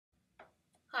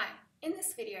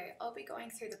this video, I'll be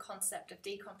going through the concept of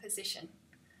decomposition.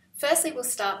 Firstly, we'll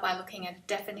start by looking at a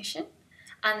definition,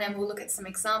 and then we'll look at some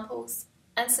examples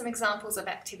and some examples of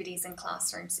activities in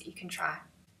classrooms that you can try.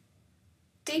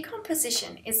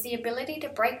 Decomposition is the ability to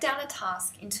break down a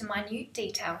task into minute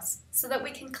details so that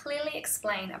we can clearly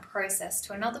explain a process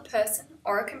to another person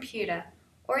or a computer,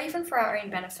 or even for our own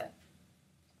benefit.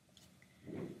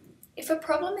 If a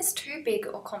problem is too big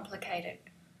or complicated,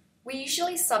 we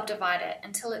usually subdivide it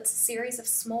until it's a series of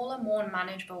smaller, more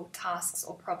manageable tasks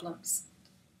or problems.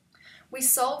 We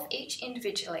solve each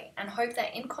individually and hope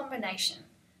that in combination,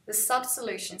 the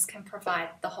sub-solutions can provide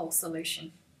the whole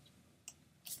solution.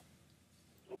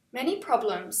 Many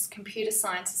problems computer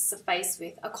scientists are faced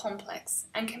with are complex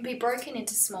and can be broken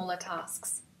into smaller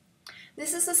tasks.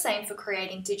 This is the same for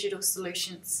creating digital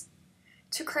solutions.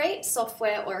 To create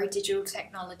software or a digital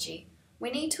technology, we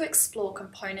need to explore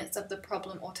components of the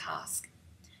problem or task,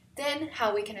 then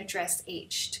how we can address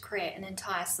each to create an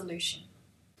entire solution.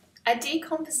 A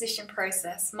decomposition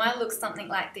process might look something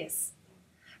like this.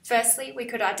 Firstly, we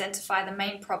could identify the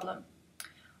main problem.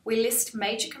 We list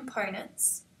major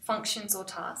components, functions or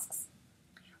tasks.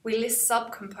 We list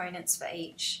subcomponents for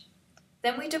each.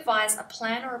 Then we devise a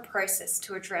plan or a process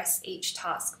to address each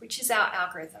task, which is our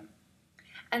algorithm.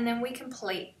 And then we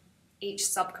complete each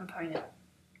subcomponent.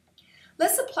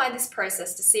 Let's apply this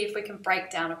process to see if we can break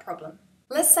down a problem.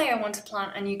 Let's say I want to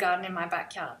plant a new garden in my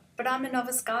backyard, but I'm a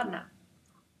novice gardener.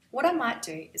 What I might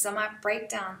do is I might break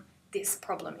down this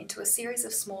problem into a series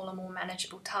of smaller, more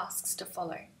manageable tasks to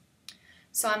follow.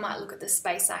 So I might look at the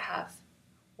space I have,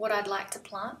 what I'd like to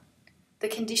plant, the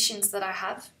conditions that I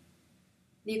have,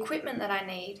 the equipment that I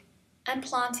need, and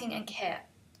planting and care.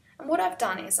 And what I've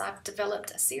done is I've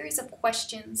developed a series of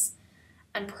questions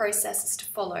and processes to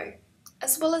follow,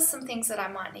 as well as some things that I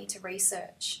might need to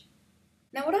research.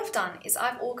 Now what I've done is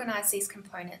I've organised these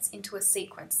components into a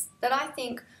sequence that I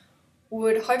think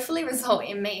would hopefully result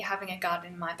in me having a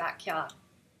garden in my backyard.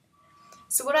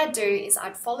 So what I'd do is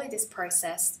I'd follow this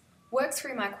process, work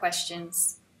through my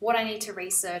questions, what I need to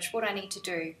research, what I need to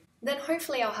do, then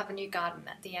hopefully I'll have a new garden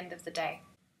at the end of the day.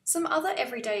 Some other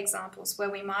everyday examples where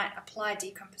we might apply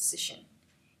decomposition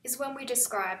is when we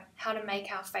describe how to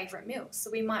make our favourite meal.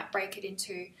 So we might break it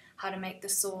into how to make the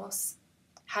sauce,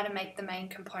 how to make the main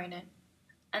component,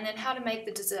 and then how to make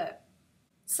the dessert.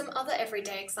 Some other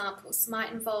everyday examples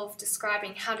might involve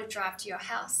describing how to drive to your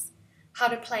house, how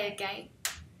to play a game,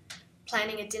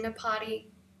 planning a dinner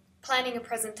party, planning a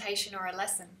presentation or a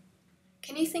lesson.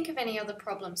 Can you think of any other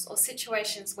problems or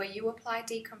situations where you apply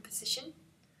decomposition?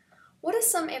 What are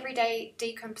some everyday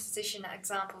decomposition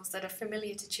examples that are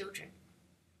familiar to children?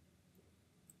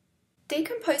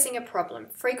 Decomposing a problem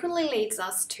frequently leads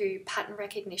us to pattern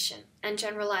recognition and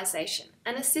generalization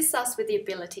and assists us with the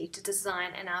ability to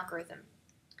design an algorithm.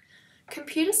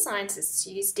 Computer scientists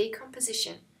use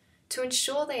decomposition to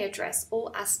ensure they address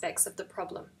all aspects of the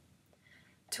problem,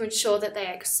 to ensure that they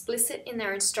are explicit in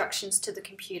their instructions to the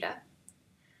computer,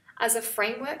 as a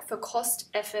framework for cost,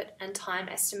 effort and time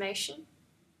estimation,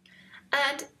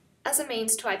 and as a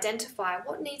means to identify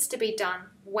what needs to be done,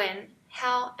 when,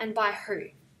 how and by who.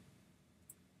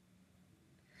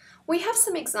 We have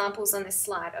some examples on this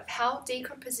slide of how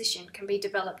decomposition can be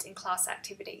developed in class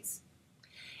activities.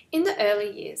 In the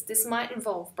early years, this might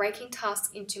involve breaking tasks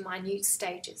into minute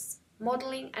stages,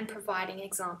 modelling and providing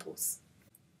examples.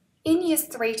 In years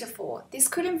 3 to 4, this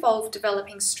could involve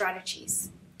developing strategies,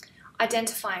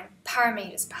 identifying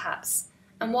parameters perhaps,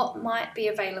 and what might be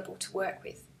available to work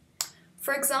with.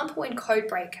 For example, in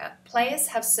Codebreaker, players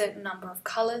have a certain number of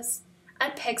colours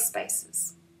and peg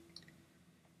spaces.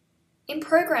 In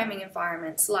programming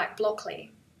environments like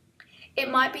Blockly, it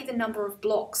might be the number of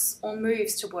blocks or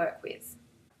moves to work with.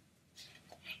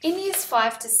 In years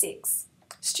 5 to 6,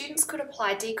 students could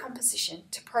apply decomposition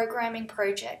to programming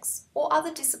projects or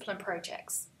other discipline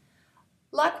projects,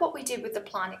 like what we did with the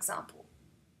plant example.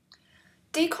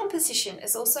 Decomposition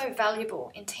is also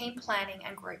valuable in team planning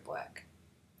and group work,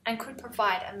 and could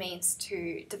provide a means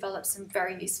to develop some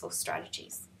very useful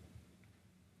strategies.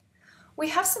 We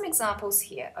have some examples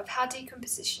here of how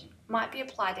decomposition might be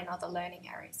applied in other learning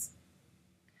areas.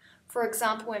 For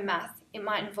example, in math, it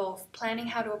might involve planning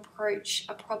how to approach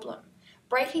a problem,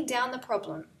 breaking down the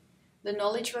problem, the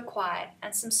knowledge required,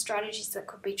 and some strategies that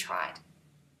could be tried.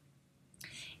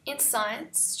 In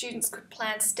science, students could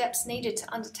plan steps needed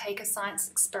to undertake a science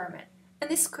experiment,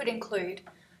 and this could include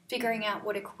figuring out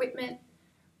what equipment,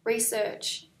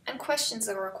 research, and questions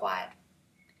are required.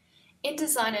 In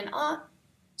design and art,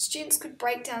 students could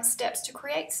break down steps to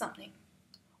create something.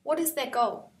 What is their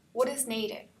goal? What is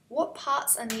needed? What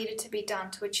parts are needed to be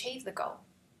done to achieve the goal?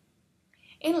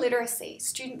 In literacy,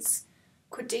 students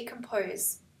could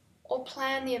decompose or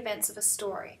plan the events of a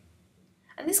story,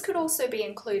 and this could also be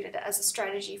included as a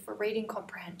strategy for reading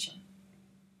comprehension.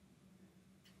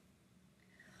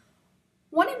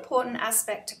 One important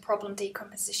aspect to problem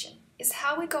decomposition is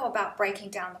how we go about breaking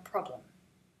down the problem.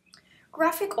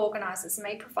 Graphic organisers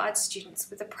may provide students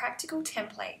with a practical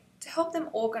template to help them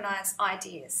organise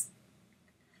ideas.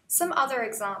 Some other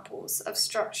examples of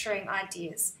structuring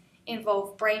ideas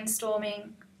involve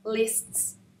brainstorming,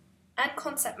 lists, and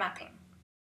concept mapping.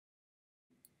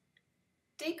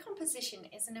 Decomposition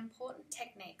is an important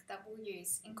technique that we'll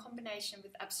use in combination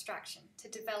with abstraction to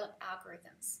develop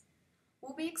algorithms.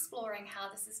 We'll be exploring how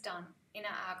this is done in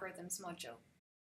our algorithms module.